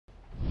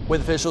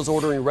With officials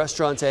ordering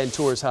restaurants and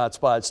tourist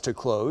hotspots to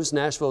close,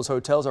 Nashville's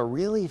hotels are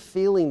really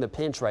feeling the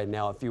pinch right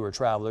now of fewer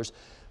travelers.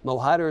 Mo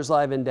Hyder is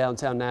live in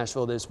downtown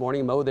Nashville this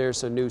morning. Mo,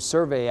 there's a new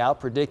survey out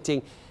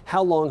predicting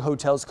how long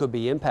hotels could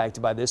be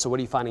impacted by this. So what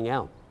are you finding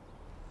out?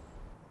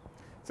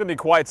 It's going to be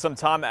quite some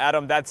time,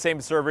 Adam. That same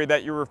survey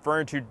that you're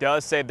referring to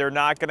does say they're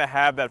not going to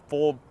have that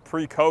full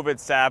pre-COVID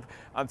staff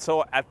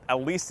until at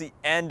least the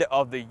end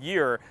of the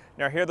year.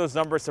 Now, here are those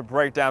numbers to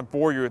break down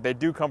for you. They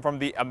do come from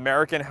the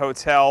American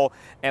Hotel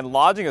and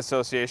Lodging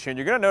Association.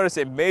 You're going to notice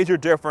a major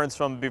difference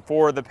from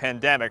before the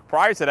pandemic.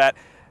 Prior to that,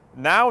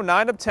 now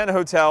 9 of 10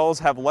 hotels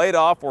have laid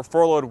off or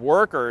furloughed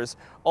workers.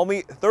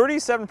 Only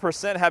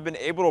 37% have been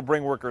able to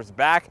bring workers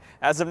back.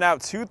 As of now,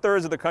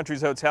 2/3 of the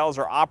country's hotels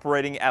are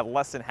operating at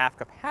less than half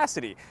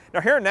capacity.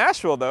 Now here in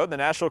Nashville, though, the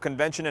National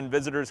Convention and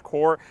Visitors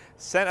Corps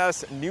sent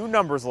us new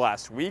numbers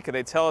last week.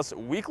 They tell us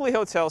weekly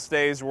hotel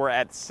stays were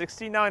at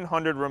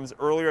 6,900 rooms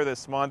earlier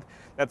this month.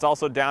 That's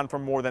also down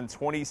from more than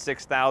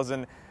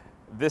 26,000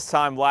 this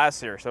time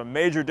last year, so a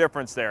major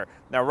difference there.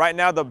 Now right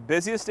now the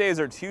busiest days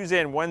are Tuesday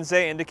and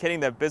Wednesday,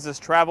 indicating that business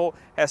travel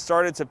has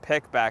started to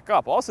pick back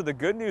up. Also, the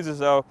good news is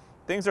though,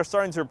 things are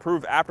starting to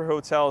improve after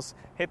hotels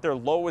hit their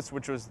lowest,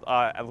 which was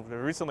as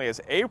recently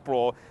as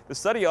April. The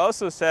study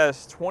also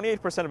says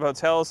 28% of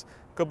hotels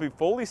could be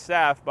fully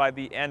staffed by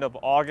the end of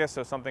August,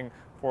 so something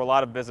for a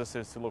lot of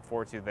businesses to look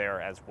forward to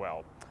there as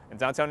well. In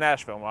downtown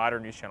Nashville, Mo Hyder,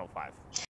 News Channel 5.